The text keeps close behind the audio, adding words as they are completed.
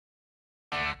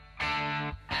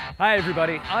Hi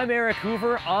everybody, I'm Eric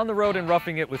Hoover, on the road and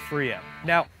roughing it with 3M.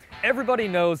 Now, everybody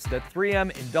knows that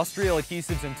 3M industrial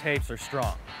adhesives and tapes are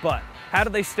strong, but how do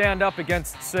they stand up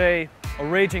against, say, a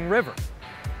raging river?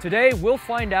 Today, we'll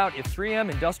find out if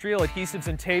 3M industrial adhesives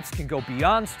and tapes can go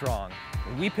beyond strong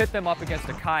when we pit them up against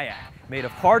a kayak made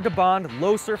of hard-to-bond,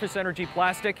 low-surface energy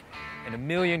plastic and 1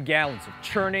 million gallons of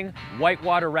churning,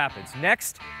 whitewater rapids.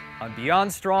 Next, on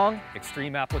Beyond Strong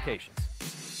Extreme Applications.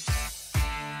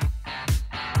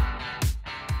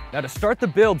 Now, to start the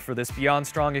build for this Beyond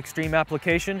Strong Extreme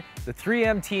application, the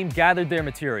 3M team gathered their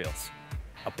materials: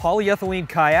 a polyethylene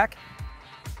kayak,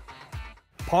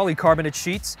 polycarbonate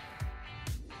sheets,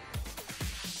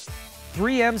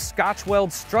 3M Scotch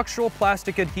Weld structural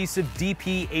plastic adhesive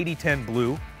DP 8010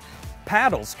 blue,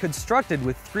 paddles constructed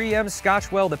with 3M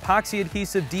Scotch Weld epoxy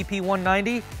adhesive DP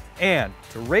 190, and,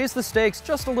 to raise the stakes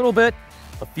just a little bit,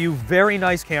 a few very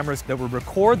nice cameras that will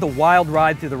record the wild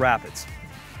ride through the rapids.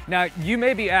 Now, you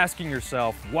may be asking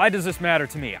yourself, why does this matter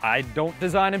to me? I don't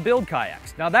design and build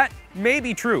kayaks. Now, that may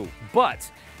be true, but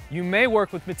you may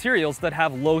work with materials that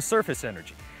have low surface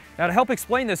energy. Now, to help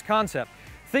explain this concept,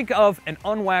 think of an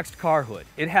unwaxed car hood.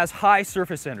 It has high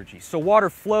surface energy, so water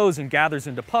flows and gathers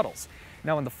into puddles.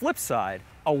 Now, on the flip side,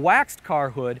 a waxed car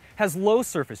hood has low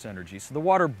surface energy, so the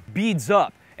water beads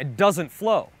up and doesn't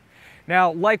flow.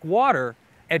 Now, like water,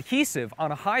 adhesive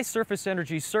on a high surface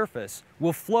energy surface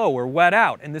will flow or wet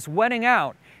out, and this wetting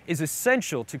out is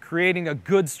essential to creating a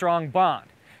good, strong bond.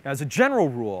 Now, as a general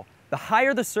rule, the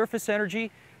higher the surface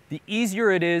energy, the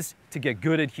easier it is to get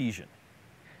good adhesion.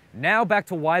 Now back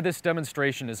to why this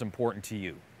demonstration is important to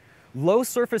you. Low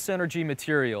surface energy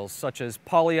materials such as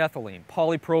polyethylene,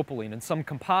 polypropylene, and some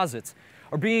composites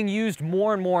are being used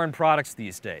more and more in products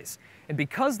these days. And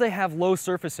because they have low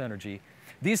surface energy,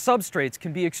 these substrates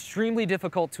can be extremely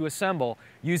difficult to assemble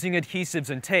using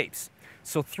adhesives and tapes.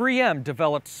 So 3M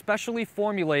developed specially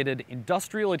formulated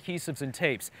industrial adhesives and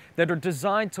tapes that are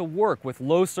designed to work with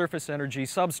low surface energy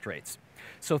substrates.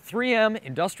 So 3M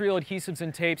industrial adhesives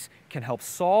and tapes can help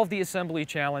solve the assembly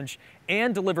challenge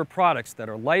and deliver products that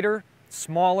are lighter,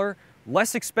 smaller,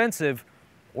 less expensive,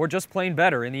 or just plain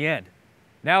better in the end.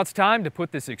 Now it's time to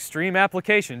put this extreme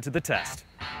application to the test.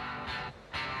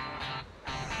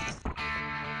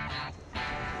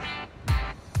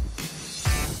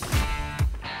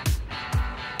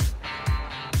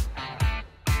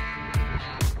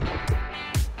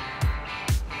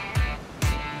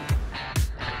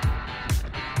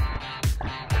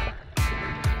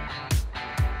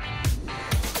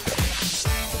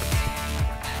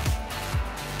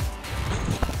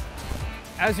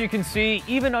 As you can see,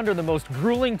 even under the most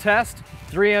grueling test,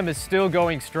 3M is still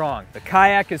going strong. The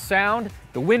kayak is sound,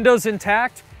 the window's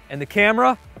intact, and the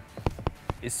camera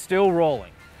is still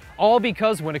rolling. All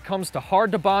because when it comes to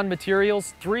hard-to-bond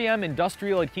materials, 3M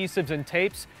industrial adhesives and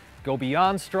tapes go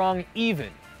beyond strong even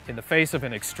in the face of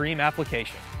an extreme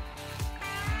application.